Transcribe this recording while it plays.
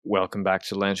Welcome back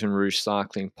to Lantern Rouge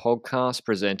Cycling Podcast,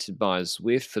 presented by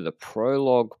Zwift for the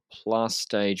Prologue plus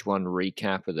Stage 1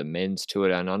 recap of the men's Tour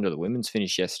Down Under. The women's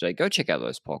finished yesterday. Go check out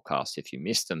those podcasts if you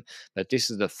missed them. But this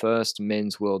is the first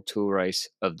men's World Tour race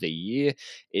of the year.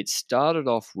 It started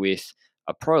off with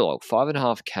a prologue,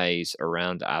 5.5 Ks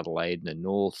around Adelaide, in the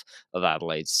north of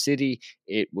Adelaide City.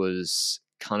 It was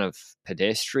kind of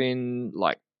pedestrian,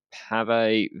 like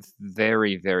pave,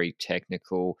 very, very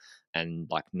technical, and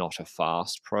like not a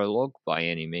fast prologue by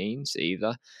any means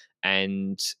either.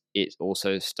 And it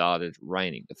also started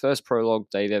raining. The first prologue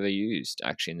they've ever used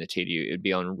actually in the TDU. It'd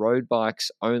be on road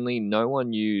bikes only. No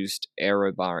one used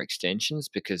aero bar extensions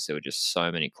because there were just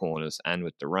so many corners. And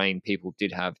with the rain, people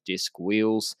did have disc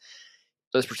wheels.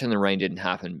 Let's pretend the rain didn't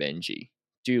happen, Benji.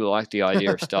 Do you like the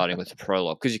idea of starting with the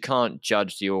prologue? Because you can't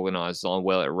judge the organisers on,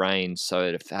 well, it rained, so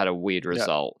it had a weird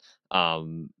result.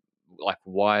 Like,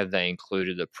 why have they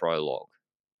included the prologue?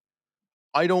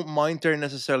 I don't mind there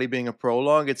necessarily being a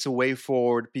prologue. It's a way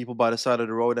for the people by the side of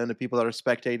the road and the people that are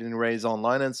spectating the race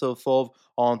online and so forth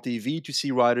on TV to see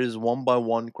riders one by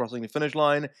one crossing the finish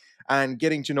line and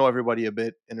getting to know everybody a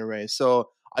bit in the race. So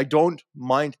I don't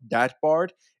mind that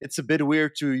part. It's a bit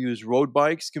weird to use road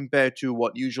bikes compared to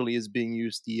what usually is being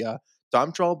used, the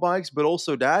time trial bikes, but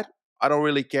also that I don't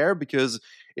really care because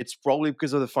it's probably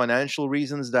because of the financial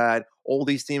reasons that all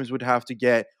these teams would have to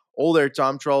get all their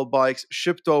time trial bikes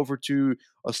shipped over to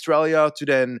Australia to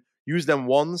then use them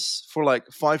once for like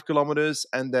 5 kilometers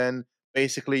and then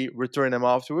basically return them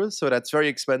afterwards. So that's very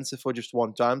expensive for just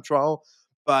one time trial.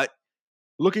 But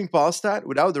looking past that,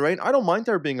 without the rain, I don't mind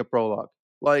there being a prologue.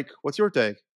 Like, what's your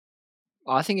take?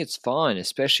 I think it's fine,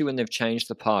 especially when they've changed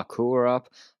the parkour up.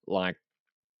 Like,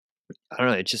 I don't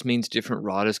know, it just means different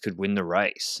riders could win the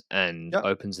race and Yeah.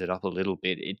 opens it up a little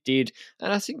bit. It did,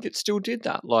 and I think it still did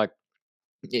that. Like,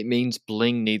 it means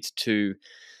Bling needs to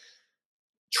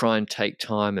try and take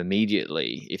time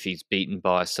immediately if he's beaten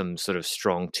by some sort of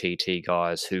strong TT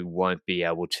guys who won't be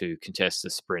able to contest the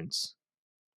sprints.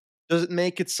 Does it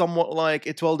make it somewhat like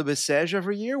Etoile de Bessèges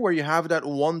every year, where you have that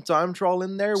one time trial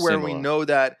in there, where we Similar. know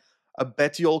that a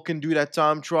Bettiol can do that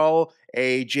time trial,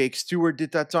 a Jake Stewart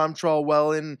did that time trial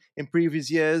well in previous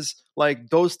years. Like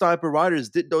those type of riders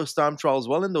did those time trials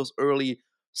well in those early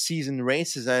season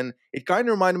races, and it kind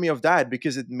of reminded me of that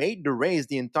because it made the race,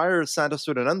 the entire Santos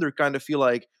Tour Down Under, kind of feel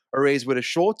like a race with a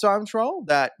short time trial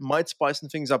that might spice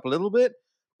things up a little bit,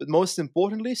 but most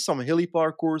importantly, some hilly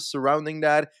parcours surrounding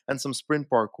that and some sprint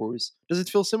parcours. Does it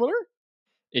feel similar?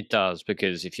 It does,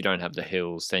 because if you don't have the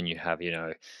hills, then you have,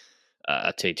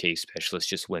 a TT specialist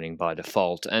just winning by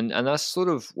default. And that's sort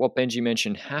of what Benji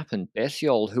mentioned happened.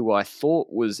 Bethiol, who I thought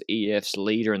was EF's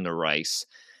leader in the race,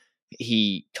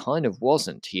 he kind of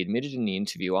wasn't. He admitted in the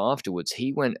interview afterwards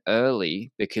he went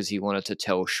early because he wanted to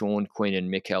tell Sean Quinn and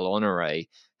Mikel Honore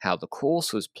how the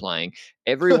course was playing.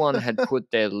 Everyone had put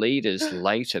their leaders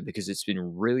later because it's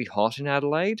been really hot in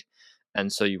Adelaide,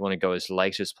 and so you want to go as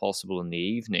late as possible in the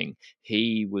evening.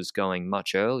 He was going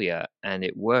much earlier, and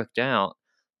it worked out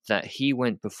that he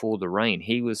went before the rain.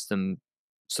 He was the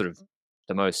sort of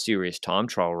the most serious time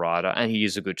trial rider, and he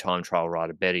is a good time trial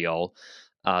rider, Bettiol,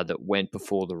 that went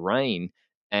before the rain.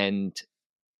 And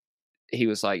he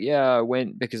was like, yeah, I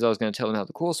went because I was going to tell him how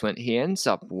the course went. He ends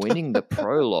up winning the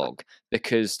prologue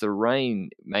because the rain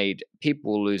made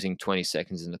people losing 20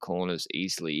 seconds in the corners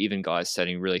easily, even guys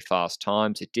setting really fast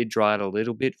times. It did dry out a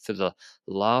little bit for the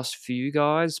last few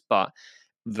guys, but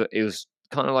it was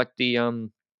kind of like the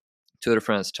Tour de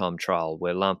France time trial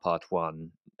where Lampard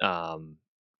won.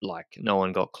 Like, no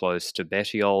one got close to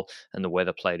Bettiol, and the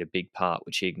weather played a big part,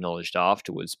 which he acknowledged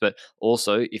afterwards. But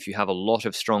also, if you have a lot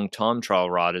of strong time trial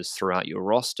riders throughout your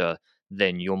roster,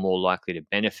 then you're more likely to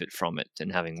benefit from it than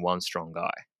having one strong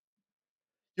guy.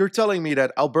 You're telling me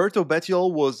that Alberto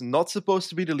Bettiol was not supposed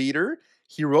to be the leader.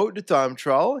 He wrote the time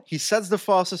trial. He sets the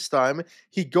fastest time.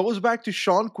 He goes back to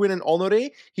Sean Quinn and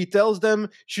Honore. He tells them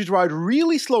should ride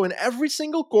really slow in every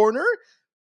single corner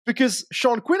because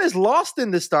Sean Quinn is lost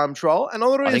in this time trial and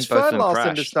Honore I is think both of flat them lost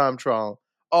in this crashed. time trial.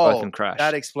 Both of Oh, them crashed.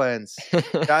 that explains.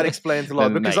 That explains a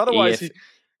lot. But, Because mate, otherwise,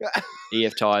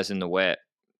 EF tires in the wet.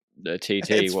 The TT,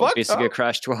 it's fucked Bissiger up.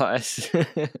 crashed twice.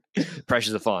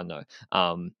 Pressures are fine though.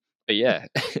 But yeah,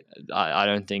 I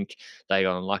don't think they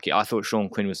got unlucky. I thought Sean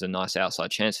Quinn was a nice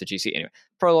outside chance for GC. Anyway,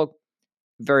 prologue,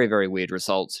 very, very weird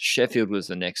results. Sheffield was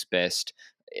the next best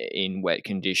in wet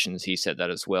conditions. He said that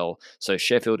as well. So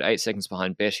Sheffield, 8 seconds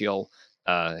behind Bettiol,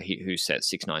 who set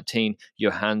 6:19.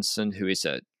 Johansson, who is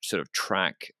a sort of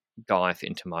track Guy for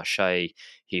Intermarché.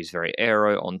 He's very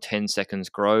aero on 10 seconds.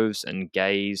 Groves and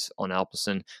Gaze on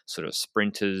Alpecin, sort of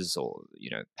sprinters or,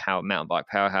 mountain bike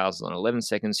powerhouses on 11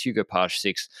 seconds. Hugo Page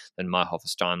 6, then Mayhofer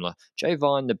Steimler. Jay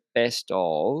Vine, the best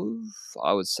of,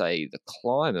 I would say, the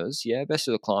climbers. Yeah, best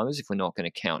of the climbers if we're not going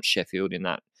to count Sheffield in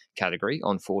that category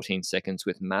on 14 seconds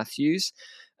with Matthews.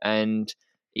 And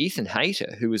Ethan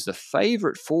Hayter, who was the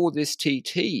favourite for this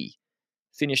TT,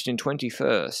 finished in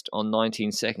 21st on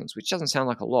 19 seconds, which doesn't sound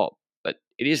like a lot, but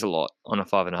it is a lot on a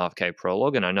 5.5K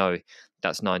prologue. And I know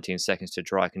that's 19 seconds to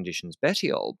dry conditions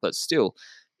Bettiol, but still,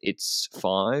 it's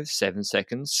 5-7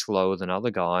 seconds slower than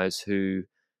other guys who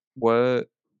were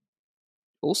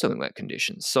also in wet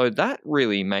conditions. So that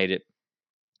really made it.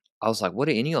 I was like, what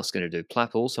are Ineos going to do?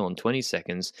 Plapp also on 20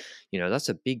 seconds. That's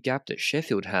a big gap that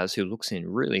Sheffield has, who looks in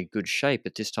really good shape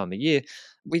at this time of year.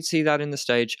 We'd see that in the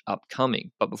stage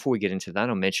upcoming. But before we get into that,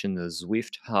 I'll mention the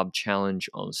Zwift Hub Challenge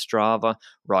on Strava.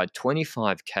 Ride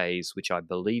 25 Ks, which I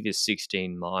believe is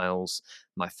 16 miles.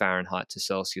 My Fahrenheit to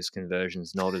Celsius conversion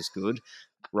is not as good.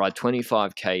 Ride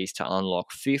 25 Ks to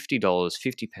unlock $50,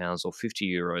 £50 or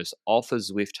 €50 off a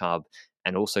Zwift Hub,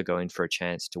 and also go in for a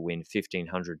chance to win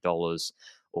 $1,500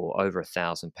 or over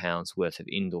 £1,000 worth of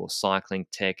indoor cycling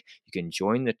tech. You can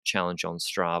join the challenge on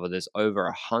Strava. There's over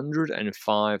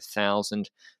 105,000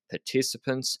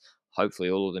 participants, hopefully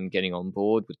all of them getting on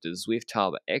board with the Zwift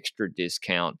Hub extra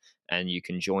discount, and you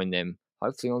can join them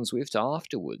hopefully on Zwift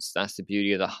afterwards. That's the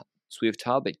beauty of the Zwift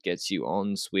Hub. It gets you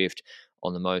on Zwift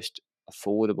on the most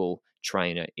affordable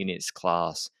trainer in its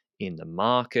class in the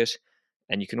market.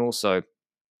 And you can also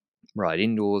ride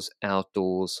indoors,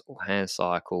 outdoors, or hand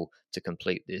cycle to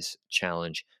complete this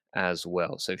challenge as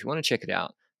well. So if you want to check it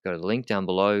out, go to the link down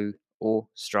below, or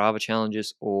Strava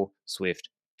Challenges, or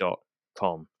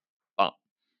Zwift.com. But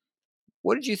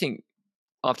what did you think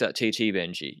after that TT,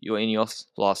 Benji? You were Ineos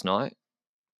last night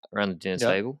around the dinner Yeah.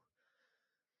 table.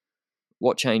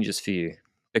 What changes for you?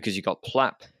 Because you got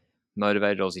Plapp,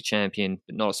 motivated Aussie champion,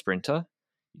 but not a sprinter.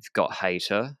 You've got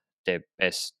Hayter, their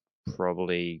best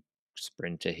probably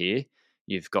sprinter here.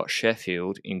 You've got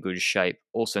Sheffield in good shape,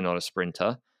 also not a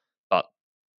sprinter, but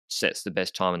sets the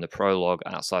best time in the prologue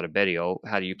outside of Bettiol.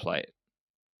 How do you play it?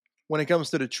 When it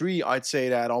comes to the tree, I'd say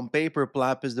that on paper,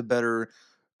 Plapp is the better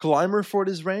climber for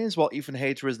this race, while Ethan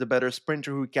Hayter is the better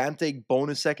sprinter who can take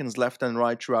bonus seconds left and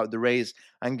right throughout the race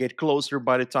and get closer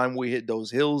by the time we hit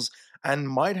those hills, and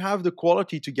might have the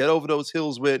quality to get over those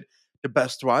hills with the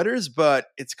best riders, but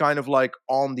it's kind of like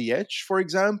on the edge, for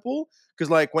example. Because,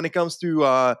 like, when it comes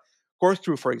to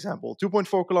Corkscrew, for example,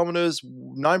 2.4 kilometers,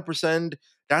 9%,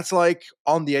 that's like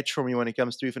on the edge for me when it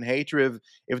comes to Ethan Hayter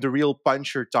if the real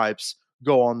puncher types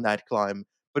go on that climb.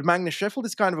 But Magnus Sheffield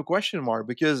is kind of a question mark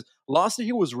because last year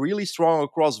he was really strong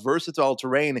across versatile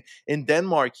terrain. In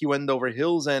Denmark, he went over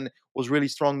hills and was really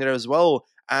strong there as well.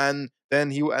 And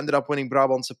then he ended up winning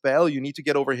Brabantse Pijl. You need to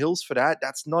get over hills for that.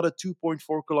 That's not a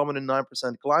 2.4 kilometer, 9%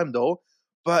 climb though.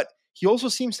 But he also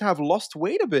seems to have lost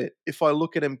weight a bit if I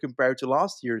look at him compared to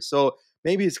last year. So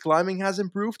maybe his climbing has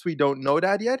improved. We don't know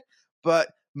that yet. But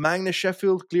Magnus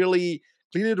Sheffield clearly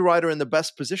the rider in the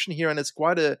best position here, and it's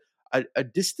quite a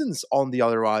distance on the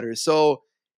other riders. So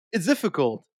it's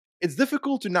difficult. It's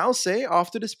difficult to now say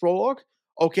after this prologue,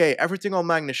 okay, everything on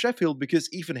Magnus Sheffield,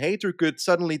 because Ethan Hayter could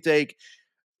suddenly take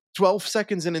 12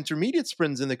 seconds in intermediate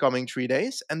sprints in the coming 3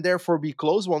 days and therefore be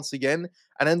close once again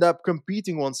and end up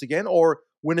competing once again or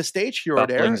win a stage here or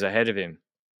Buckling's there. ahead of him.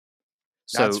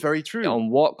 That's So very true. on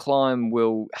what climb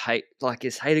will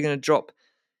is Hayter going to drop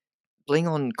Bling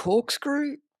on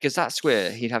Corkscrew? Because that's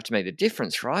where he'd have to make the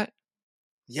difference, right?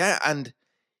 Yeah, and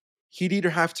he'd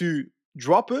either have to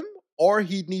drop him or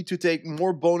he'd need to take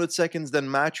more bonus seconds than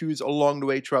Matthews along the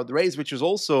way throughout the race, which is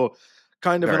also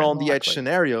kind of an Very on the edge unlikely.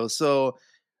 scenario. So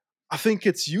I think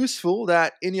it's useful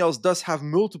that Ineos does have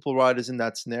multiple riders in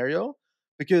that scenario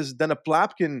because then a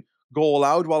Plapp can go all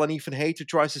out while an Ethan Hayter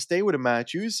tries to stay with a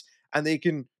Matthews and they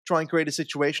can try and create a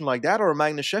situation like that. Or a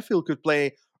Magnus Sheffield could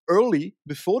play early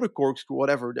before the Corkscrew,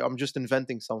 whatever. I'm just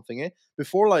inventing something,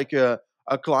 before like a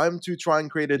climb to try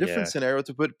and create a different Yeah. scenario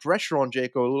to put pressure on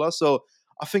Jaco Lula. So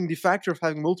I think the factor of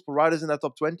having multiple riders in that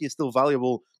top 20 is still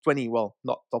valuable. 20, well,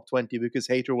 not top 20 because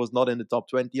Hayter was not in the top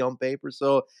 20 on paper.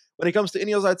 So when it comes to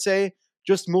Ineos, I'd say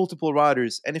just multiple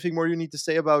riders. Anything more you need to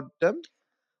say about them?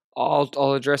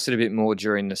 I'll address it a bit more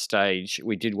during the stage.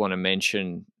 We did want to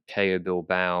mention Caio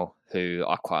Bilbao, who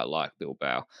I quite like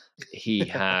Bilbao. He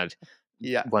had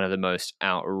Yeah. one of the most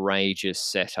outrageous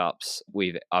setups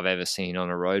I've ever seen on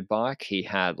a road bike. He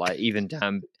had even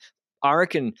I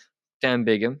reckon Dan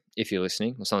Bigham, if you're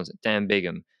listening, or someone's Dan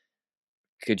Bigham,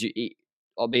 could you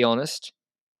I'll be honest,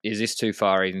 is this too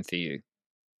far even for you?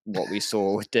 what we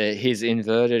saw with his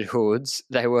inverted hoods.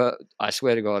 They were, I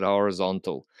swear to God,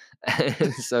 horizontal.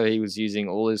 And so he was using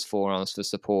all his forearms for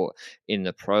support in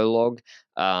the prologue.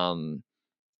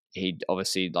 He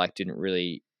obviously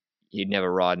he'd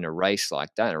never ride in a race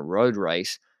like that, a road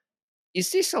race.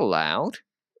 Is this allowed?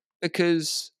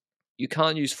 Because you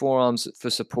can't use forearms for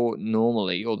support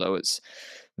normally, although it's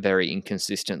very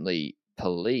inconsistently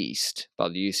policed by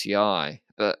the UCI.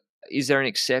 But is there an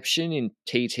exception in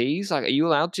TTs? Like, are you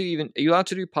allowed to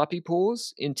do puppy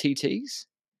paws in TTs?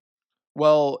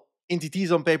 Well, in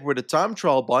TTs on paper with a time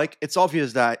trial bike, it's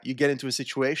obvious that you get into a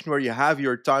situation where you have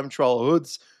your time trial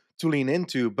hoods to lean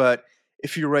into. But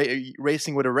if you're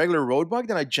racing with a regular road bike,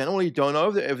 then I generally don't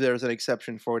know if there's an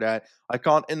exception for that. I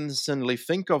can't instantly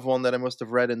think of one that I must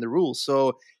have read in the rules.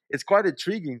 So it's quite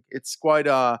intriguing. It's quite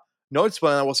noticeable.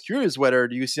 And I was curious whether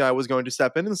the UCI was going to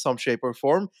step in some shape or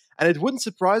form. And it wouldn't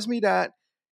surprise me that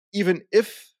even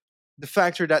if the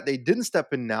factor that they didn't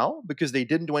step in now because they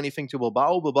didn't do anything to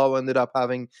Bilbao ended up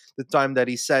having the time that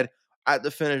he said at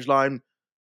the finish line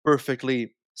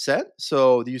perfectly set.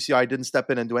 So the UCI didn't step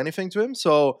in and do anything to him.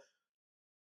 So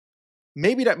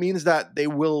maybe that means that they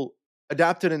will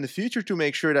adapt it in the future to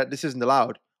make sure that this isn't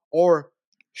allowed. Or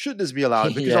should this be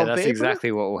allowed? Because Yeah, on that's paper,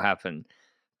 exactly what will happen.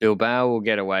 Bilbao will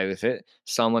get away with it.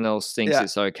 Someone else thinks yeah.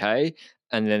 it's okay,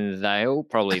 and then they'll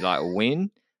probably win,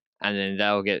 and then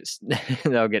they'll get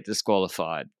they'll get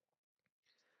disqualified.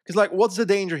 Because like, what's the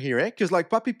danger here? Because like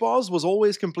puppy paws was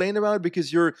always complained about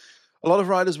because a lot of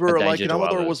riders A were like, danger to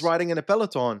Amador was others. riding in a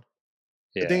peloton.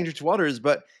 A Yeah. danger to others.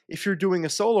 But if you're doing a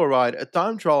solo ride, a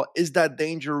time trial, is that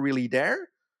danger really there?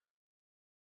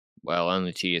 Well,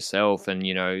 only to yourself, and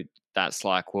that's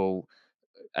like, well,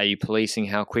 are you policing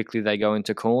how quickly they go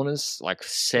into corners? Like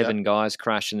 7 guys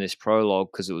crashed in this prologue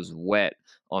because it was wet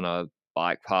on a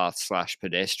bike path /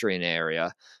 pedestrian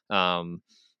area.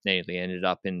 Nearly ended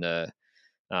up in the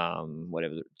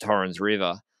Torrens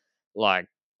River. Like,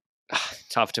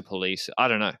 tough to police. I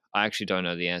don't know. I actually don't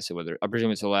know the answer. I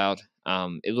presume it's allowed.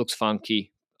 It looks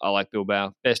funky. I like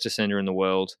Bilbao, best descender in the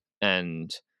world,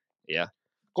 and yeah,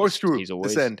 Corkscrew, he's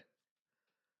always. descend.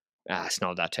 It's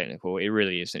not that technical. It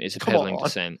really isn't. It's a Come pedaling on.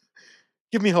 descent.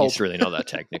 Give me hope. It's really not that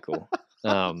technical.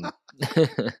 I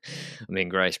mean,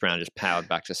 Grace Brown just powered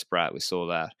back to Spratt. We saw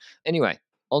that. Anyway,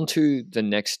 on to the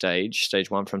next stage.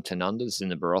 Stage 1 from Tanunda. This is in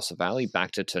the Barossa Valley.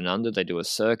 Back to Tanunda. They do a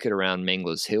circuit around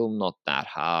Mengler's Hill. Not that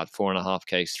hard. 4.5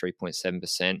 Ks,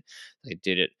 3.7%. They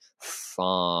did it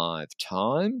 5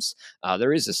 times.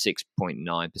 There is a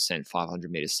 6.9%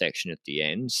 500 meter section at the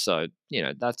end. So,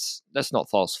 that's not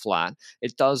false flat.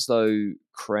 It does, though,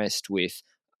 crest with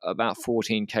about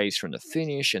 14 Ks from the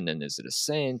finish, and then there's a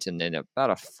descent, and then about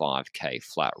a 5K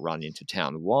flat run into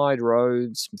town wide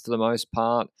roads for the most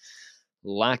part.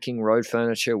 Lacking road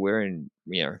furniture. We're in,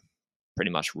 pretty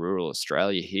much rural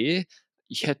Australia here.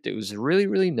 Yet it was really,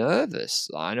 really nervous.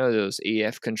 I know there was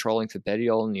EF controlling for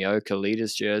Bettiol in the Oka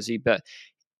Leaders jersey, but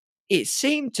it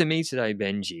seemed to me today,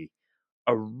 Benji,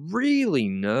 a really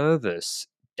nervous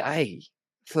day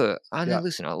for, I know,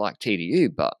 listen, I like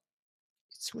TDU, but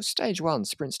it was stage 1,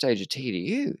 sprint stage of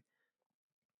TDU.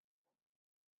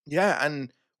 Yeah,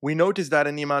 and we noticed that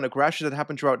in the amount of crashes that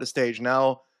happened throughout the stage.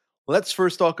 Now, let's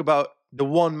first talk about the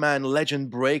one-man legend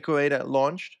breakaway that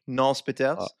launched, Nance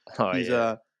Peters.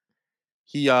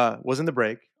 He was in the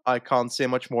break. I can't say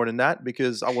much more than that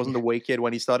because I wasn't the way kid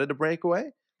when he started the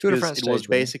breakaway. Tour de France it was stage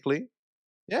basically,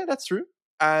 yeah, that's true.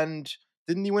 And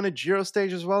didn't he win a Giro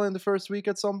stage as well in the first week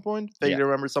at some point? They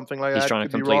remember something like that. He's trying to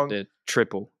complete the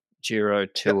triple Giro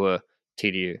Tour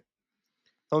TDU.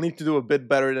 He'll need to do a bit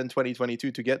better than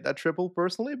 2022 to get that triple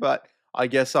personally, but I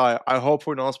guess I hope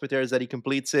for Nance Peters that he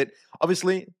completes it.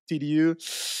 Obviously, TDU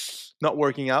not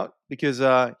working out because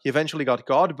he eventually got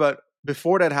caught, but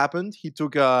before that happened, he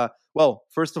took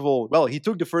he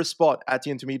took the first spot at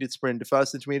the intermediate sprint, the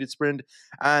first intermediate sprint,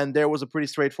 and there was a pretty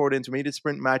straightforward intermediate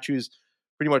sprint. Matthews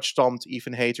pretty much stomped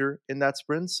Ethan Hayter in that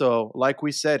sprint. So, like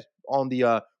we said on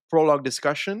the prologue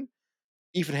discussion,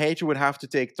 Ethan Hayter would have to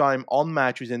take time on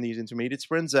Matthews in these intermediate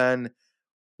sprints, and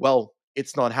well,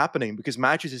 it's not happening because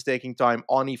Matthews is taking time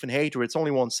on Ethan Hayter. It's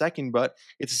only 1 second, but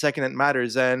it's a second that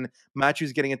matters. And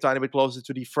Matthews getting a tiny bit closer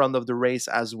to the front of the race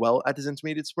as well at his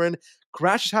intermediate sprint.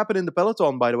 Crashes happened in the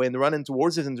peloton, by the way, in the run-in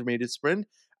towards his intermediate sprint.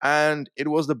 And it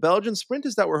was the Belgian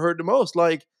sprinters that were hurt the most.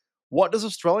 Like, what does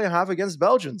Australia have against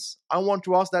Belgians? I want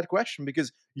to ask that question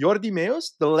because Jordi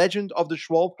Meeus, the legend of the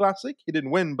Schwalbe Classic, he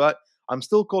didn't win, but I'm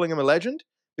still calling him a legend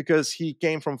because he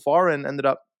came from far and ended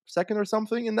up second or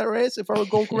something in that race, if I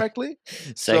recall correctly.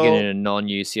 Second in a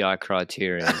non-UCI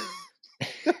criterion.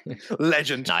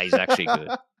 Legend. Nah, he's actually good.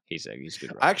 He's a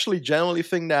good I rider. actually generally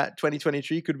think that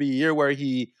 2023 could be a year where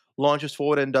he launches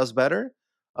forward and does better.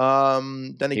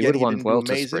 Then He again, would have he won didn't do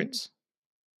Vuelta amazing. sprints,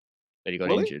 but he got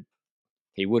Will he? injured.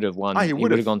 He would have Ah, he won. He would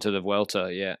would have have. gone to the Vuelta.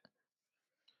 Yeah,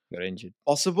 got injured.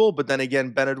 Possible, but then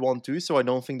again, Bennett won too, so I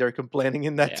don't think they're complaining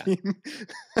in that Yeah, team.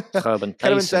 Gerben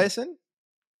Kevin Thijssen. Tyson,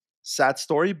 sad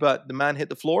story, but the man hit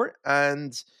the floor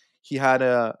and he had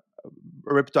a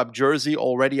ripped up jersey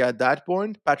already at that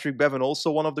point. Patrick Bevan,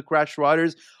 also one of the crashed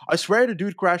riders. I swear the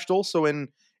dude crashed also in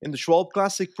the Schwalbe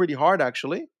Classic pretty hard,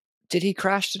 actually. Did he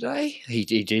crash today? He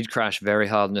did crash very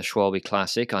hard in the Schwalbe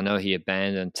Classic. I know he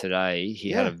abandoned today.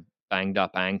 He had Yeah, a banged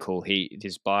up ankle.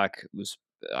 His bike was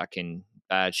like in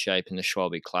bad shape in the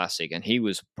Schwalbe Classic, and he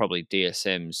was probably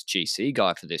DSM's GC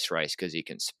guy for this race because he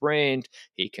can sprint,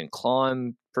 he can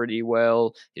climb pretty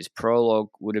well. His prologue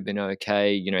would have been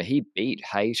okay. You know, he beat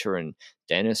Hayter and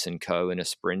Dennis and Co in a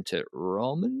sprint at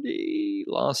Romandy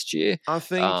last year. I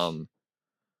think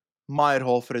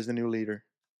Meyerhofer is the new leader.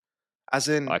 As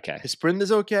in, Okay. his sprint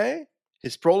is okay,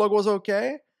 his prologue was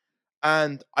okay,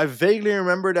 and I vaguely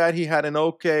remember that he had an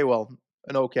okay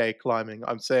climbing.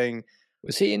 I'm saying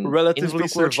Was he in relatively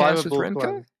Innsbruck World Champs with survivable Remco?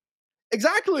 climbing.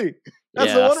 Exactly. That's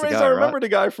Yeah, the that's one the race guy, I right? remember the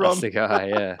guy That's from. the guy,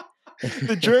 yeah.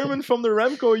 The German from the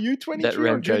Remco That U23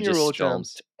 or Remco Junior just World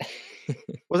Champs. stomped.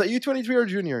 Was that U23 or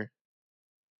Junior?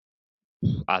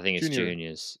 I think it's Junior.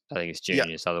 juniors. I think it's Yeah.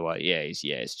 juniors. Otherwise,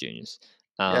 it's juniors.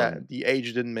 Yeah, the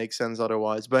age didn't make sense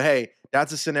otherwise. But hey,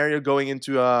 that's a scenario going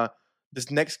into this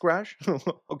next crash.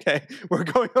 Okay, we're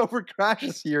going over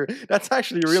crashes here. That's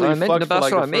actually really So I meant fucked for that's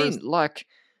like what the I mean. first. Like,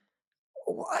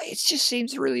 it just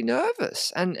seems really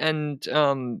nervous. And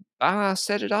Bauer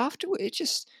said it afterward. It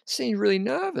just seemed really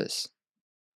nervous.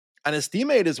 And his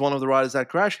teammate is one of the riders that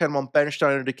crashed. Hermann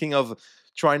Pennsteiner, the king of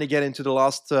trying to get into the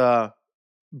last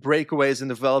breakaways in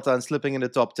the Vuelta and slipping in the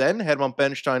top 10. Hermann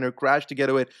Pennsteiner crashed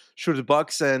together with Sjoerd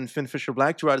Bucks and Finn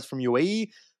Fisher-Black, two riders from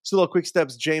UAE. Still a Quick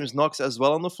Steps James Knox as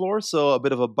well on the floor, so a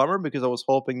bit of a bummer because I was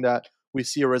hoping that we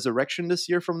see a resurrection this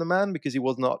year from the man because he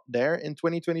was not there in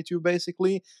 2022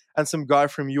 basically. And some guy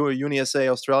from UniSA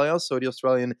Australia, so the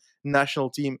Australian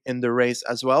national team in the race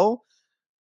as well.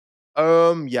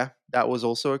 Yeah, that was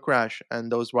also a crash,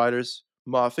 and those riders,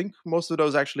 I think most of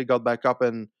those actually got back up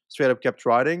and straight up kept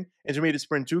riding. Intermediate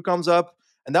sprint 2 comes up,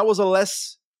 and that was a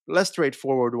less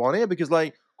straightforward one, yeah, because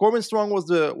like Corbin Strong was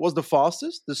the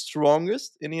fastest, the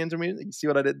strongest in the intermediate. You see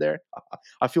what I did there?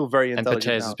 I feel very And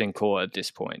intelligent Patez now. has been caught at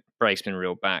this point. Brake's been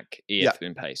reeled back. EF Yeah.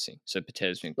 been pacing. So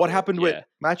Patez been What caught. happened Yeah. with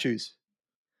Matthews?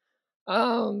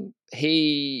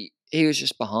 He was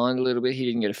just behind a little bit. He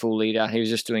didn't get a full lead out. He was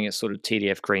just doing it sort of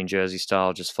TDF green jersey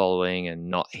style, just following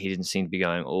and he didn't seem to be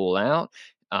going all out.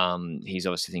 He's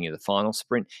obviously thinking of the final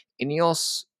sprint.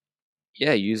 Ineos,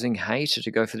 using Hayter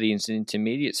to go for the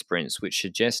intermediate sprints, which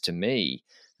suggests to me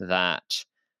that,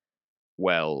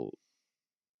 well,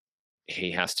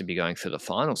 he has to be going for the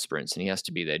final sprints and he has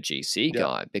to be their GC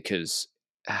guy because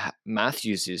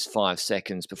Matthews is 5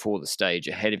 seconds before the stage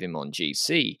ahead of him on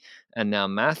GC, and now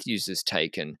Matthews is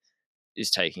taking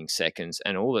seconds,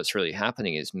 and all that's really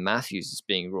happening is Matthews is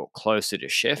being brought closer to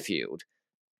Sheffield,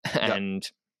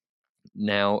 and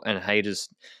Hayter's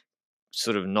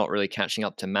sort of not really catching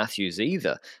up to Matthews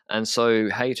either, and so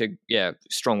Hayter,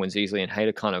 Strong wins easily, and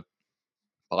Hayter kind of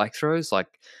bike throws like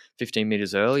 15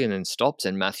 meters early and then stops,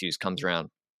 and Matthews comes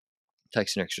around,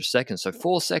 takes an extra second. So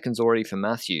 4 seconds already for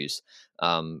Matthews,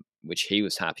 which he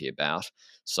was happy about.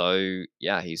 So,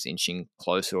 he's inching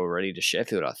closer already to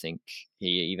Sheffield. I think he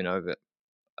even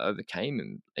overcame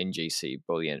him in GC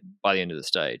by the end of the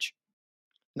stage.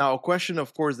 Now, a question,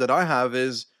 of course, that I have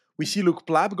is, we see Luke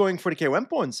Plapp going for the KOM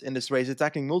points in this race,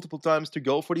 attacking multiple times to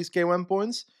go for these KOM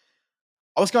points.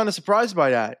 I was kind of surprised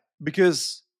by that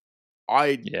because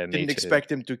I didn't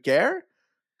expect him to care.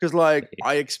 Because, like,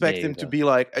 I expect him to be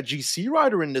like a GC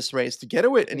rider in this race together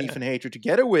with an Ethan Hayter,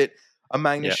 together with a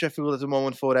Magnus Sheffield at the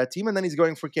moment for that team. And then he's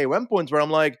going for KOM points where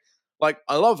I'm like,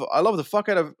 I love the fuck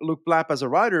out of Luke Plapp as a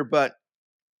rider, but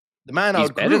the man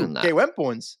outgrew KOM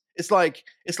points. It's like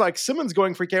Simmons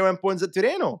going for KOM points at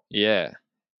Tirreno. Yeah,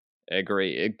 I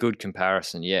agree. A good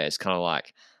comparison. Yeah, it's kind of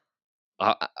like,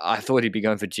 I thought he'd be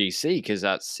going for GC because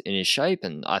that's in his shape.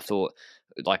 And I thought,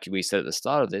 like we said at the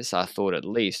start of this, I thought at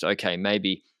least, okay,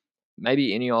 maybe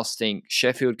Ineos think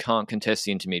Sheffield can't contest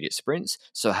the intermediate sprints,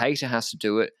 so Hayter has to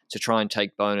do it to try and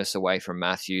take bonus away from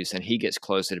Matthews, and he gets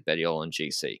closer to Bettiol and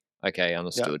GC. Okay,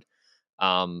 understood.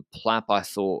 Plapp, I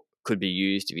thought, could be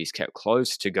used if he's kept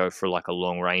close to go for like a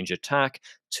long range attack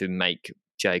to make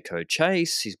Jayco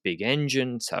chase his big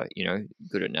engine, so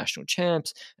good at national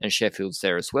champs, and Sheffield's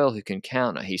there as well who can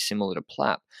counter. He's similar to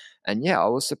Plapp, and I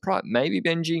was surprised. Maybe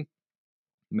Benji,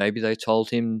 maybe they told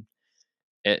him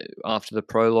after the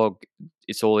prologue,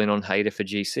 it's all in on Hayter for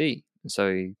GC. And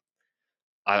so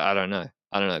I don't know.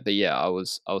 I don't know. But yeah, I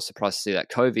was surprised to see that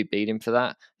Covey beat him for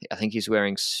that. I think he's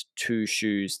wearing two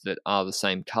shoes that are the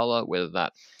same color. Whether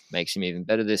that makes him even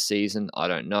better this season, I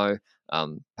don't know.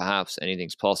 Perhaps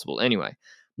anything's possible. Anyway,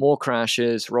 more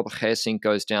crashes. Robert Geesink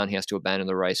goes down. He has to abandon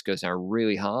the race. Goes down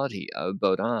really hard.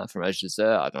 Baudin from Age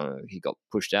Desert, I don't know. He got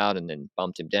pushed out and then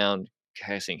bumped him down.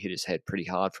 Geesink hit his head pretty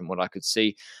hard from what I could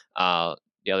see. The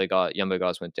other Jumbo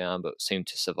guys went down, but seemed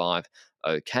to survive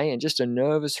okay. And just a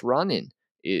nervous run in.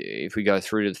 If we go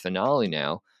through to the finale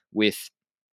now with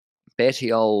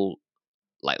Bettiol,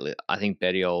 like I think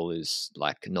Bettiol is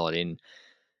like not in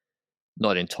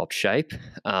top shape,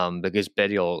 because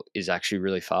Bettiol is actually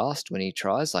really fast when he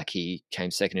tries. Like he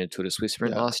came second in a Tour de Swiss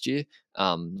sprint last year,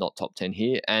 not top 10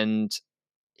 here. And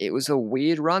it was a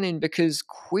weird run in because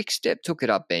Quickstep took it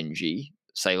up Benji,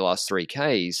 say the last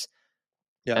 3Ks.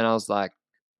 Yeah. And I was like,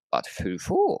 but who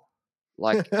for?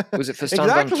 Like, was it for Stan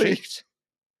Exactly. van Tricht?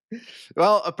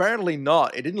 Well, apparently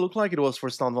not. It didn't look like it was for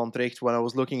Stan van Tricht when I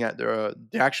was looking at the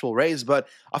actual race, but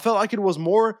I felt like it was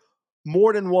more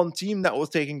than one team that was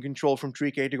taking control from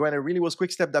 3K to go, and it really was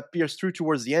Quickstep that pierced through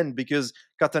towards the end because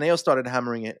Cataneo started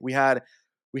hammering it. We had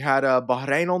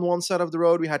Bahrain on one side of the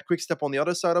road, we had Quickstep on the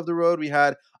other side of the road, we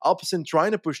had Alpecin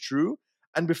trying to push through,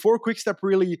 and before Quickstep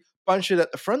really punched it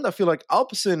at the front, I feel like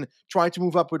Alpecin tried to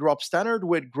move up with Rob Stannard,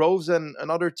 with Groves and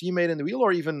another teammate in the wheel,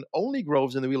 or even only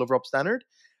Groves in the wheel of Rob Stannard.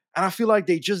 And I feel like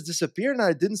they just disappeared, and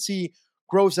I didn't see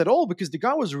Groves at all because the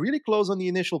guy was really close on the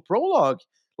initial prologue.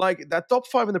 Like that top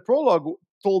 5 in the prologue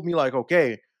told me, like,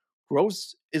 okay,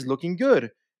 Groves is looking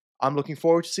good. I'm looking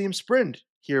forward to see him sprint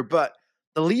here. But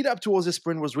the lead up towards the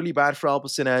sprint was really bad for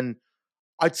Alpecin, and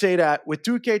I'd say that with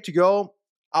 2K to go,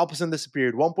 Alpecin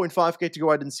disappeared. 1.5K to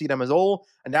go, I didn't see them at all.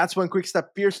 And that's when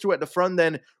Quickstep pierced through at the front,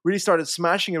 then really started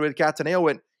smashing it with Cataneo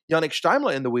with Yannick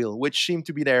Steimler in the wheel, which seemed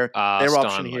to be their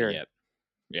option here. Yep.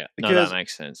 Yeah, because no, that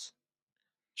makes sense.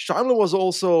 Steimler was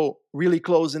also really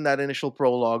close in that initial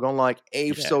prologue, unlike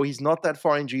Ave, so he's not that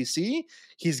far in GC.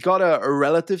 He's got a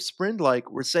relative sprint, like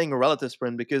we're saying a relative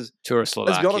sprint because Tour of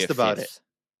Slovakia, let's be honest about it.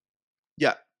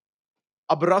 Yeah.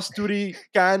 Aberasturi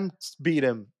can't beat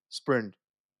him sprint,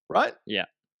 right? Yeah.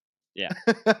 Yeah.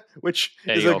 Which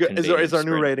is our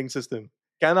new rating system.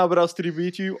 Can Aberasturi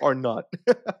beat you or not?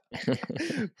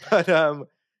 But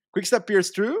Quickstep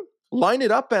pierced through, lined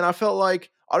it up, and I felt like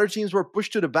other teams were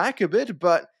pushed to the back a bit,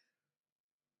 but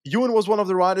Ewan was one of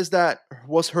the riders that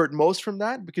was hurt most from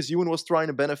that because Ewan was trying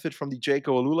to benefit from the Jayco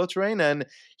Alula terrain, and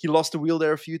he lost the wheel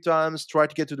there a few times, tried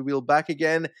to get to the wheel back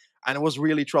again, and it was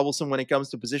really troublesome when it comes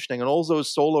to positioning. And also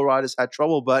solo riders had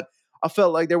trouble, but I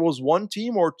felt like there was one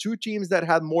team or two teams that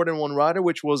had more than one rider,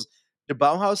 which was the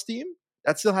Bauhaus team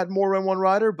that still had more than one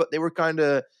rider, but they were kind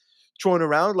of thrown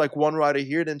around, like one rider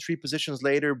here, then 3 positions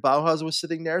later, Bauhaus was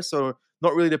sitting there, so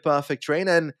not really the perfect train.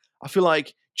 And I feel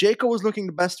like Jayco was looking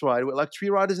the best ride with like 3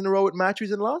 riders in a row with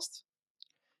Matthews and last.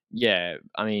 Yeah,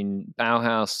 I mean,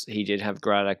 Bauhaus, he did have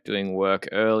Graddock doing work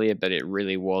earlier, but it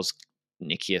really was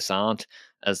Nikias Arndt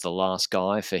as the last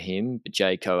guy for him. But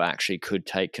Jayco actually could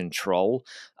take control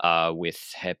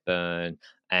with Hepburn,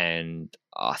 and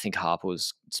I think Harper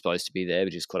was supposed to be there,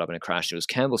 but he was caught up in a crash. It was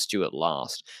Campbell Stewart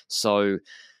last. So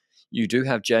you do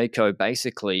have Jayco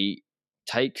basically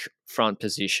take front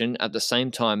position. At the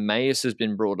same time, Mayus has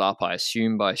been brought up, I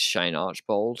assume, by Shane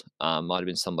Archbold. Might have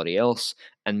been somebody else.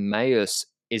 And Mayus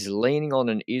is leaning on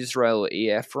an Israel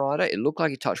EF rider. It looked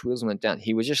like he touched wheels and went down.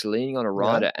 He was just leaning on a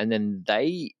rider, and then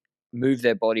they move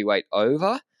their body weight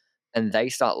over, and they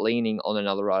start leaning on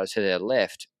another rider to their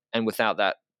left. And without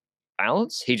that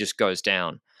balance, he just goes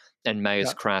down, and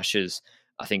Mayus crashes.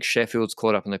 I think Sheffield's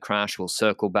caught up in the crash. We'll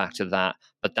circle back to that.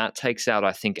 But that takes out,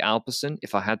 I think, Alpecin,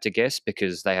 if I had to guess,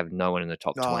 because they have no one in the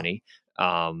top 20.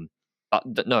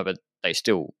 But they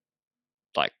still,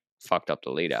 like, fucked up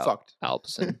the lead out.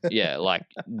 Alpecin. Yeah, like,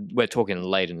 we're talking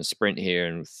late in the sprint here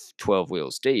and 12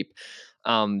 wheels deep.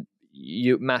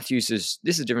 Matthews this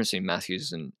is the difference between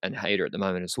Matthews and Hayter at the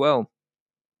moment as well.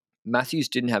 Matthews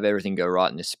didn't have everything go right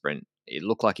in this sprint. It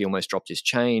looked like he almost dropped his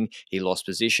chain. He lost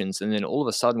positions. And then all of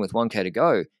a sudden, with 1K to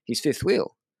go, he's 5th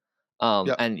wheel.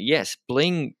 And yes,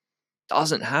 Bling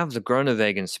doesn't have the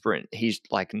Groenewegen sprint. He's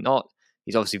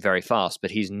obviously very fast,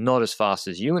 but he's not as fast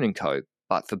as Ewan and co.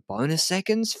 But for bonus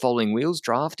seconds, following wheels,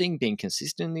 drafting, being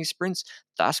consistent in these sprints,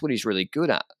 that's what he's really good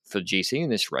at for GC in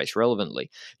this race, relevantly.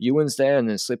 Ewan's there and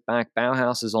then slip back.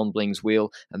 Bauhaus is on Bling's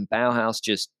wheel, and Bauhaus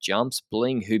just jumps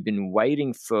Bling, who'd been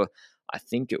waiting for, I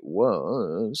think it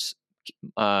was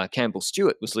Campbell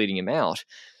Stewart was leading him out.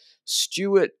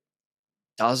 Stewart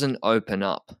doesn't open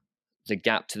up the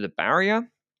gap to the barrier,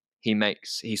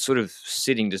 He's sort of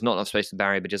sitting, does not have space to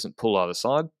barrier, but doesn't pull either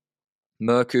side.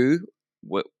 Merku,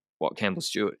 what Campbell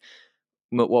Stewart,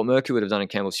 what Merku would have done in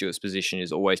Campbell Stewart's position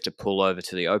is always to pull over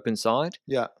to the open side,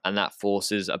 Yeah. and that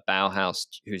forces a Bauhaus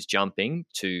who's jumping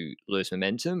to lose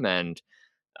momentum and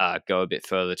go a bit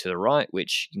further to the right,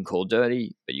 which you can call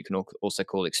dirty, but you can also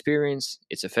call experience.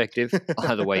 It's effective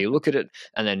either way you look at it.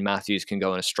 And then Matthews can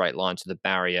go in a straight line to the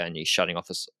barrier, and he's shutting off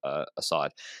a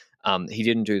side. He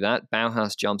didn't do that.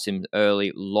 Bauhaus jumps in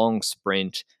early, long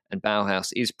sprint, and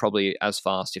Bauhaus is probably as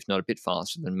fast, if not a bit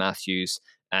faster, than Matthews,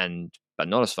 but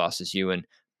not as fast as Ewan.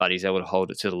 But he's able to hold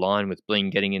it to the line with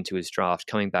Bling getting into his draft,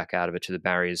 coming back out of it to the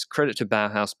barriers. Credit to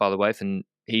Bauhaus, by the way, for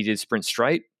he did sprint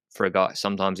straight for a guy.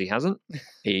 Sometimes he hasn't.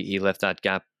 He left that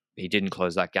gap. He didn't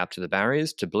close that gap to the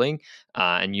barriers to Bling,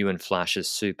 and Ewan flashes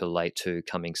super late too,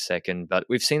 coming second. But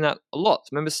we've seen that a lot.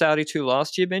 Remember Saudi 2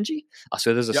 last year, Benji? I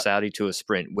swear there's a Saudi 2 a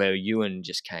sprint where Ewan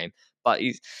just came. But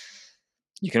you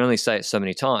can only say it so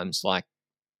many times. Like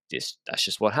that's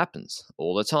just what happens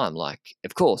all the time. Like,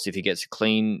 of course, if he gets a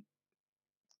clean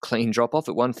drop off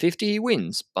at 150, he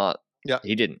wins. But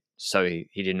he didn't. So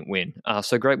he didn't win.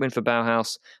 So great win for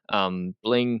Bauhaus.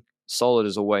 Bling, solid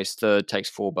as always, third, takes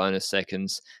 4 bonus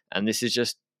seconds. And this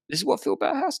is what Phil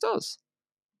Bauhaus does.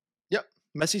 Yep.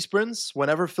 Messy sprints,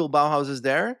 whenever Phil Bauhaus is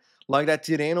there, like that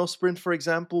Tirreno sprint, for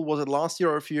example, was it last year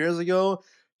or a few years ago?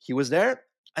 He was there,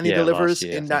 and he delivers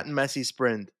in that messy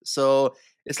sprint. So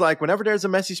it's like whenever there's a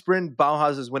messy sprint,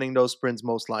 Bauhaus is winning those sprints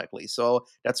most likely. So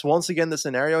that's once again the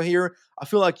scenario here. I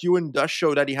feel like Ewan does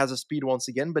show that he has a speed once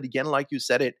again, but again, like you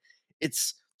said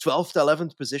it's 12th to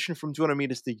 11th position from 200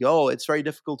 meters to go. It's very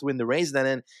difficult to win the race then.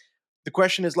 And the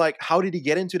question is like, how did he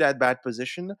get into that bad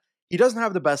position? He doesn't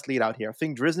have the best lead out here. I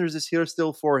think Drisner's is here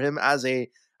still for him as a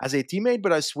teammate,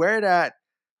 but I swear that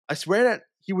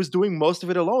he was doing most of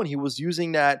it alone. He was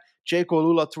using that Jayco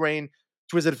Lula terrain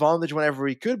to his advantage whenever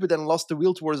he could, but then lost the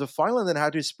wheel towards the final and then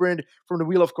had to sprint from the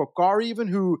wheel of Kokar even,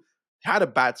 who had a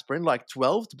bad sprint, like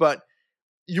 12th, but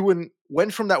Ewan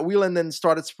went from that wheel and then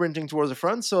started sprinting towards the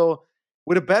front. So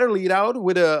with a better lead out,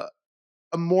 with a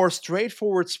more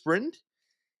straightforward sprint,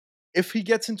 if he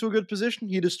gets into a good position,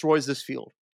 he destroys this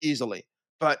field easily.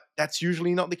 But that's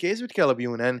usually not the case with Caleb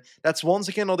Ewan, and that's once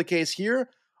again not the case here.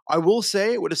 I will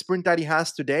say, with the sprint that he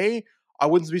has today, I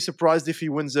wouldn't be surprised if he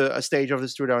wins a stage of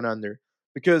this Tour Down Under,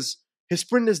 because his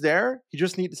sprint is there. He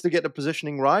just needs to get the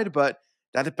positioning right, but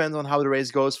that depends on how the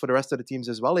race goes for the rest of the teams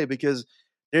as well, because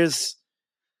I'd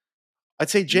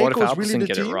say Jayco's really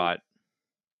the team. It right?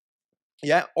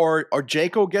 Yeah, or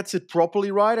Jayco gets it properly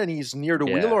right and he's near the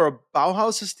wheel, or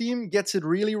Bauhaus's team gets it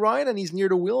really right and he's near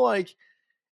the wheel. Like,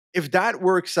 if that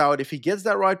works out, if he gets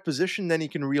that right position, then he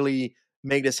can really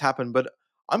make this happen. But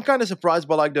I'm kind of surprised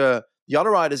by like the other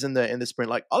riders in the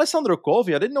sprint. Like Alessandro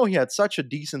Covi, I didn't know he had such a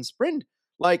decent sprint.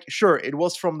 Like, sure, it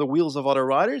was from the wheels of other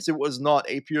riders. It was not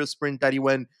a pure sprint that he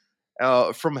went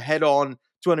from head on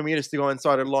 200 meters to go and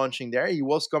started launching there. He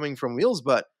was coming from wheels,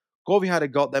 but Covi had a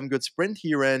goddamn good sprint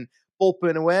here. And Paul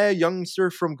Penouet, youngster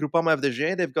from Groupama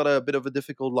FDJ, they've got a bit of a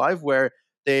difficult life where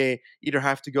they either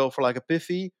have to go for like a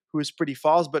Piffy, who is pretty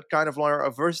fast, but kind of like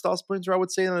a versatile sprinter, I would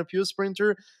say, than a pure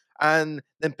sprinter. And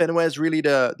then Penouet is really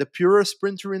the pure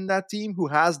sprinter in that team, who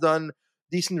has done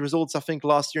decent results, I think,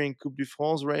 last year in Coupe de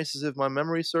France races, if my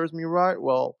memory serves me right.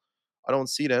 Well, I don't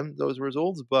see those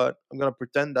results, but I'm going to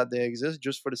pretend that they exist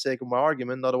just for the sake of my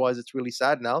argument. Otherwise, it's really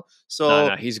sad now. So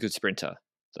No, he's a good sprinter.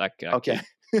 Okay.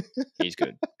 He's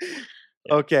good.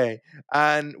 Yeah. Okay.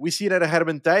 And we see that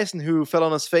Herman Thijssen, who fell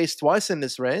on his face twice in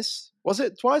this race. Was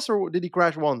it twice or did he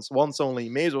crash once? Once only.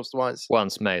 Maze was twice.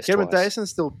 Once, Maze Herman twice. Thijssen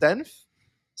still 10th.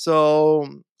 So,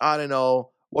 I don't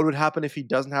know what would happen if he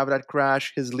doesn't have that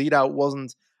crash. His lead out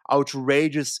wasn't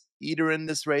outrageous either in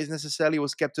this race necessarily. He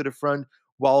was kept to the front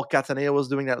while Cataneo was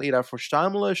doing that lead out for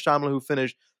Steimler. Steimler, who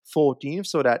finished 14th.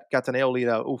 So that Cataneo lead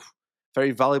out,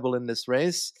 very valuable in this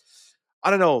race.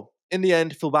 I don't know. In the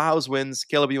end, Phil Bauhaus wins.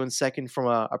 Caleb Ewan second from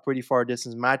a pretty far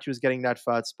distance. Matthews getting that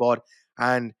third spot.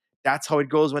 And that's how it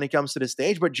goes when it comes to the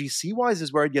stage. But GC-wise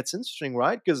is where it gets interesting,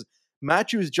 right? Because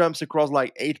Matthews jumps across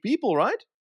like 8 people, right?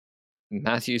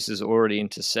 Matthews is already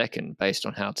into second based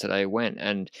on how today went.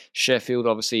 And Sheffield,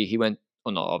 obviously,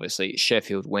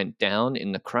 Sheffield went down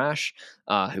in the crash,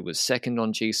 who was second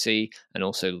on GC and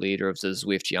also leader of the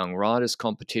Zwift Young Riders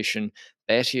competition.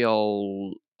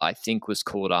 Bettiol, I think, was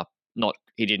caught up.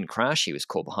 He didn't crash, he was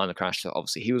caught behind the crash, so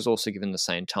obviously he was also given the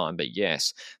same time. But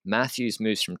yes, Matthews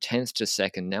moves from 10th to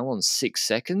second, now on 6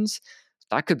 seconds.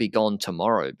 That could be gone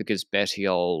tomorrow because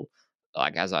Bettiol,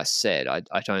 like as I said, I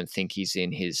don't think he's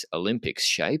in his Olympics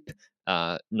shape,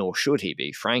 nor should he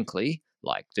be, frankly.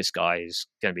 Like, this guy is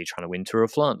going to be trying to win Tour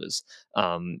of Flanders.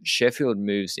 Sheffield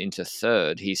moves into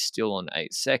third. He's still on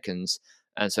 8 seconds.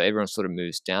 And so everyone sort of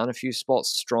moves down a few spots.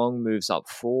 Strong moves up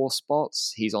 4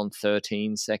 spots. He's on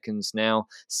 13 seconds now,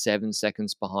 7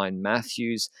 seconds behind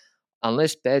Matthews.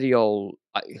 Unless Bettiol,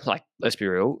 like, let's be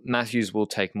real, Matthews will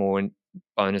take more in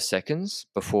bonus seconds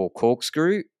before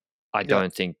Corkscrew. I Yeah.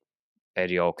 don't think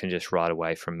Bettiol can just ride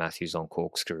away from Matthews on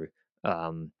Corkscrew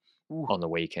on the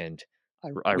weekend. I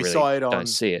We really saw it don't on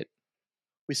see it.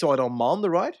 we saw it on Monde,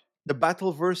 right? The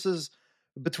battle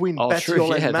between Oh, true.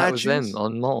 Bettiol Yeah, and that was them Matthews.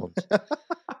 on Mons.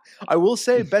 I will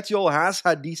say Bettiol has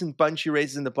had decent punchy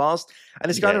races in the past, and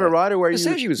it's kind of a Yeah. rider where you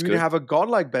Bessèges was either good. have a god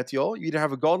like Bettiol, you either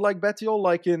have a god like Bettiol,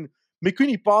 like in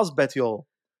McQueenie Pass Bettiol.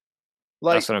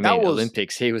 That's Like what I that mean. was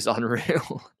Olympics, he was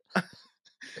unreal.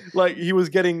 like he was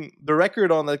getting the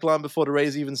record on the climb before the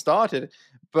race even started,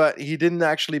 but he didn't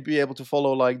actually be able to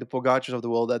follow like the Pogacars of the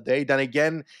world that day. Then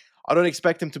again, I don't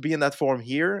expect him to be in that form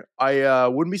here. I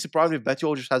wouldn't be surprised if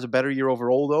Bettiol just has a better year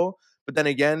overall, though. But then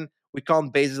again, we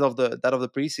can't base it off that of the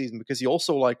preseason because he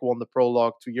also like won the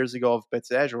prologue 2 years ago of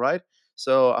Bessèges, right?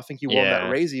 So I think he won that Yeah.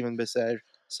 race even Bessèges.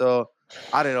 So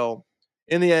I don't know.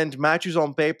 In the end, Matthews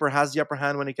on paper has the upper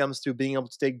hand when it comes to being able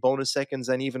to take bonus seconds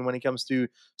and even when it comes to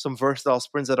some versatile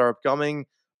sprints that are upcoming.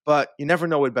 But you never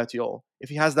know with Bettiol. If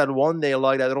he has that one day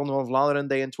like that Ronde van Vlaanderen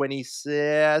day in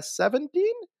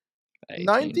 2017, 18,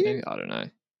 19? maybe? I don't know.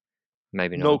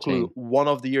 Maybe No 19. clue. One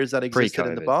of the years that existed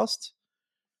in the Pre-COVID. past.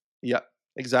 Yeah,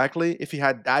 exactly. If he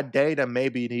had that day, then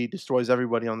maybe he destroys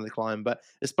everybody on the climb. But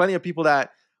there's plenty of people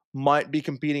that might be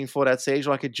competing for that stage,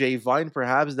 like a Jay Vine,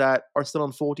 perhaps, that are still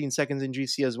on 14 seconds in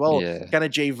GC as well. Yeah. Can a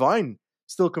Jay Vine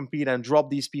still compete and drop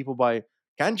these people by?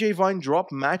 Can Jay Vine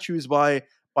drop Matthews by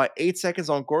 8 seconds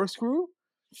on Corkscrew?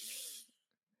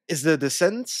 Is the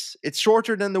descent? It's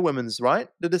shorter than the women's, right?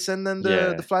 The descent and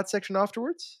the Yeah. flat section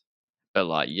afterwards. But,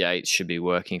 like, Yates should be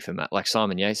working for Matt. Like,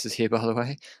 Simon Yates is here, by the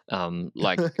way.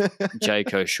 Like,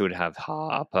 Jayco should have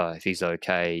Harper if he's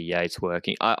okay. Yates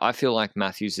working. I feel like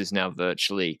Matthews is now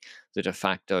virtually the de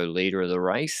facto leader of the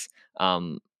race.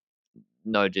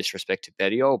 No disrespect to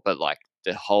Bettiol, but, like,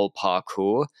 the whole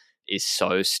parcours is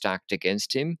so stacked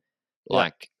against him. Yeah.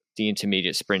 Like, the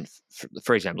intermediate sprint,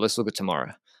 for example, let's look at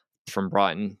tomorrow. From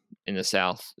Brighton in the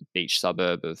south beach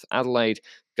suburb of Adelaide,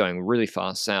 going really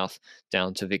fast south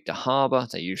down to Victor Harbour.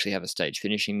 They usually have a stage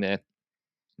finishing there.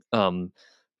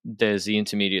 There's the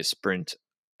intermediate sprint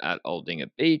at Aldinga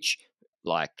Beach.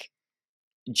 Like,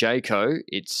 Jayco,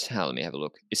 let me have a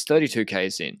look. It's 32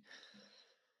 Ks in.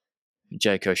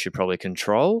 Jayco should probably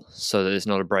control so that there's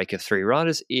not a break of 3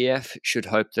 riders. EF should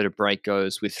hope that a break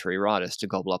goes with 3 riders to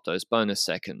gobble up those bonus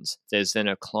seconds. There's then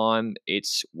a climb.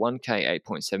 It's 1K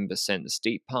 8.7% the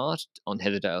steep part on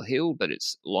Heatherdale Hill, but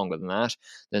it's longer than that.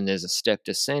 Then there's a step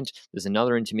descent. There's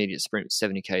another intermediate sprint with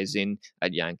 70 Ks in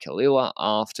at Yankalilla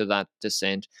after that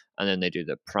descent. And then they do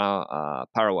the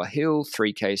Parawa Hill,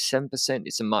 3K 7%.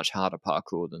 It's a much harder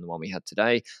parcours than the one we had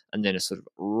today. And then a sort of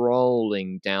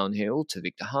rolling downhill to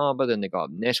Victor Harbour. Then they go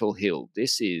up Nettle Hill.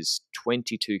 This is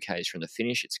 22 Ks from the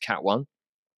finish. It's Cat 1,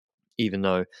 even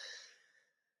though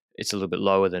it's a little bit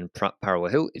lower than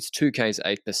Parawa Hill. It's 2 Ks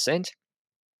 8%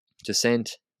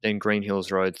 descent. Then Green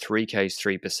Hills Road, 3 Ks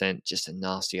 3%. Just a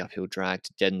nasty uphill drag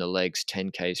to deaden the legs,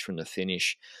 10 Ks from the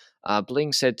finish.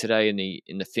 Bling said today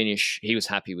in the finish he was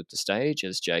happy with the stage,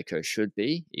 as Jayco should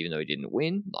be, even though he didn't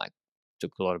win. Like,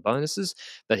 took a lot of bonuses,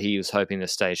 but he was hoping the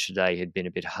stage today had been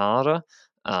a bit harder.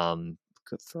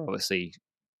 For obviously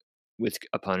with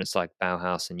opponents like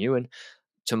Bauhaus and Ewan.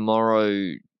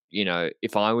 Tomorrow,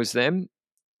 if I was them,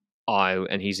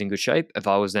 and he's in good shape. If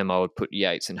I was them, I would put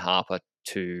Yates and Harper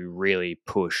to really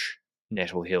push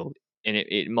Nettle Hill, and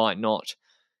it might not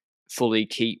fully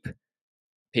keep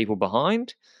people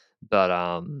behind.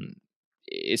 But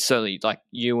it's certainly like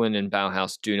Ewan and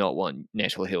Bauhaus do not want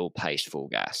Nettle Hill paced full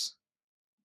gas.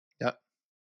 Yeah,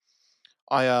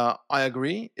 I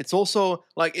agree. It's also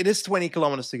like it is 20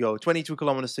 kilometers to go, 22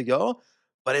 kilometers to go,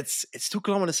 but it's 2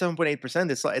 kilometers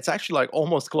 7.8%. It's actually like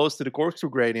almost close to the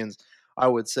corkscrew gradients, I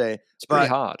would say. It's pretty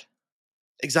hard.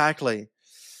 Exactly.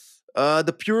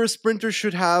 The pure sprinters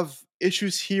should have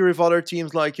issues here if other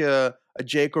teams like a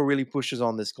Jayco really pushes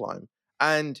on this climb.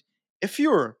 And if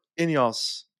you're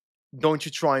Ineos, don't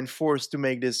you try and force to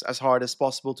make this as hard as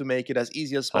possible, to make it as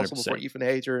easy as possible 100%. for Ethan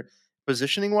Hayter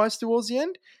positioning wise towards the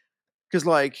end? Because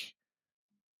like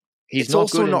He's it's not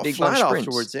also good in not big flat bunch sprints.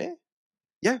 afterwards, eh?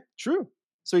 Yeah, true.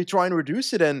 So you try and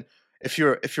reduce it, and if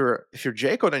you're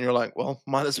Jayco, then you're like, well,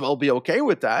 might as well be okay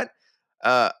with that.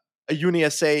 A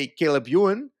UniSA Caleb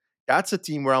Ewan, that's a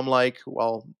team where I'm like,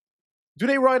 well, do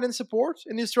they ride in support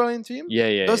in the Australian team?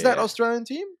 Yeah. Does that Australian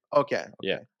team? Okay,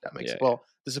 Yeah, okay, that makes yeah, it. yeah. Well,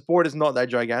 the support is not that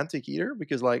gigantic either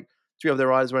because like three of their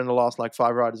riders were in the last like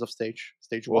five riders of stage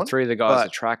Well, one. 3 of the guys are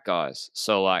But track guys,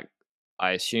 so, like,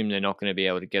 I assume they're not gonna be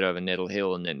able to get over Nettle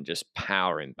Hill and then just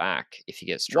power him back if he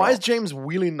gets why is dropped. James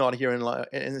Wheelie not here in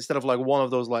instead of like one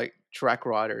of those like track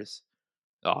riders?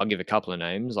 I'll give a couple of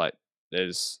names, like,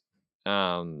 there's,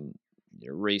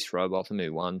 Reese Robotham,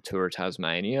 who won Tour of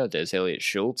Tasmania. There's Elliot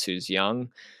Schultz, who's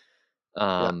young,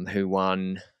 Yeah. who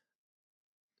won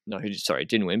no, who sorry,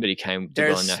 didn't win, but he came to go on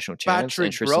There's national champs, and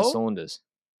Patrick Tristan Bro. Saunders.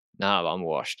 No, I'm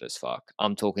washed as fuck.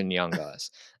 I'm talking young guys.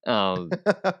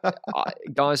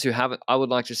 Guys who haven't. I would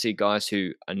like to see guys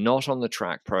who are not on the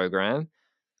track program,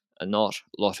 are not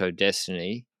Lotto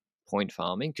Destiny point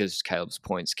farming because Caleb's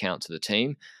points count to the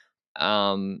team,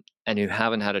 and who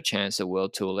haven't had a chance at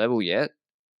World Tour level yet.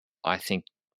 I think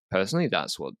personally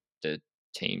that's what the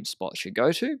team spot should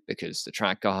go to because the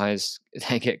track guys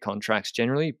they get contracts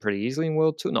generally pretty easily in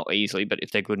World Tour. Not easily, but if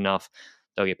they're good enough,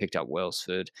 they'll get picked up.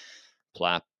 Welsford,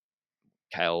 Plapp,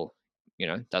 Kale,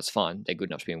 that's fine. They're good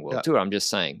enough to be in World Yeah. Tour. I'm just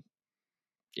saying.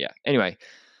 Yeah. Anyway,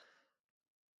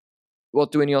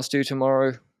 what do Ineos do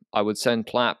tomorrow? I would send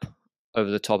Plapp over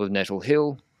the top of Nettle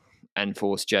Hill and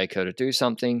force Jayco to do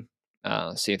something.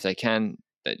 See if they can.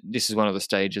 This is one of the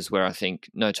stages where I think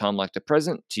no time like the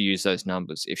present to use those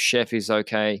numbers. If Chef is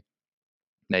okay,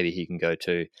 maybe he can go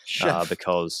too. Chef.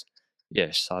 Because,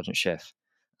 yes, Sergeant Chef.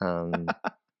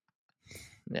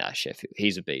 Yeah, Sheffield.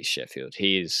 He's a beast, Sheffield.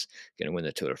 He is going to win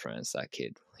the Tour de France, that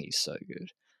kid. He's so good.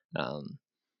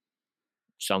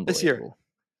 It's This year. unbelievable.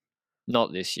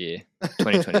 Not this year.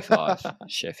 2025,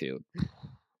 Sheffield.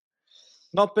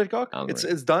 Not Pitcock. Unreal.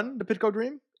 It's done. The Pitcock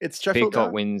dream. It's Sheffield.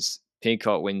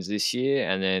 Peacock wins this year,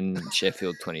 and then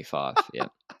Sheffield 25. Yeah.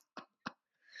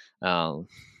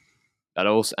 But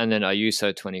also, and then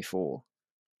Ayuso 24.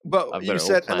 But you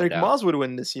said Enric Mas would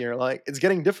win this year. Like it's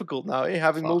getting difficult now.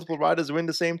 Having multiple riders win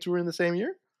the same tour in the same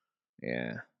year.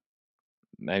 Yeah.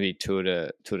 Maybe Tour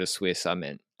de Suisse. I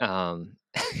meant. Not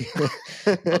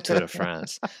Tour de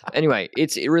France. Anyway,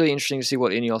 it's really interesting to see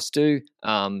what Ineos do.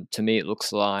 To me, it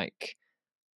looks like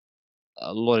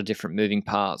a lot of different moving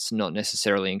parts, not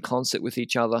necessarily in concert with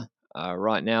each other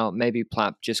right now. Maybe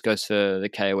Plapp just goes for the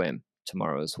KOM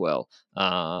tomorrow as well.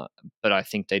 But I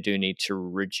think they do need to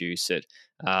reduce it.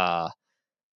 They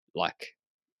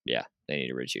need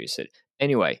to reduce it.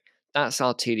 Anyway, that's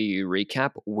our TDU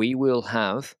recap. We will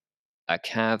have a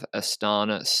Cav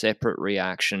Astana separate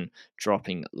reaction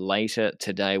dropping later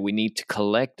today. We need to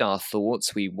collect our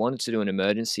thoughts. We wanted to do an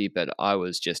emergency, but I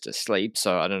was just asleep.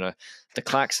 So I don't know.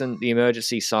 The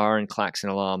emergency siren klaxon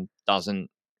alarm doesn't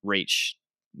reach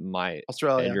my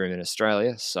bedroom in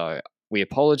Australia. So we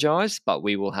apologize, but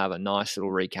we will have a nice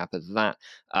little recap of that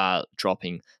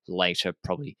dropping later,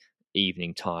 probably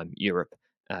evening time, Europe.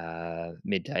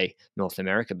 Midday North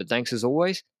America. But thanks as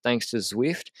always. Thanks to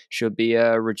Zwift. Should be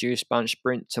a reduced bunch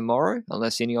sprint tomorrow,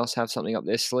 unless Ineos have something up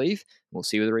their sleeve. We'll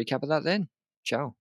see you with a recap of that then. Ciao.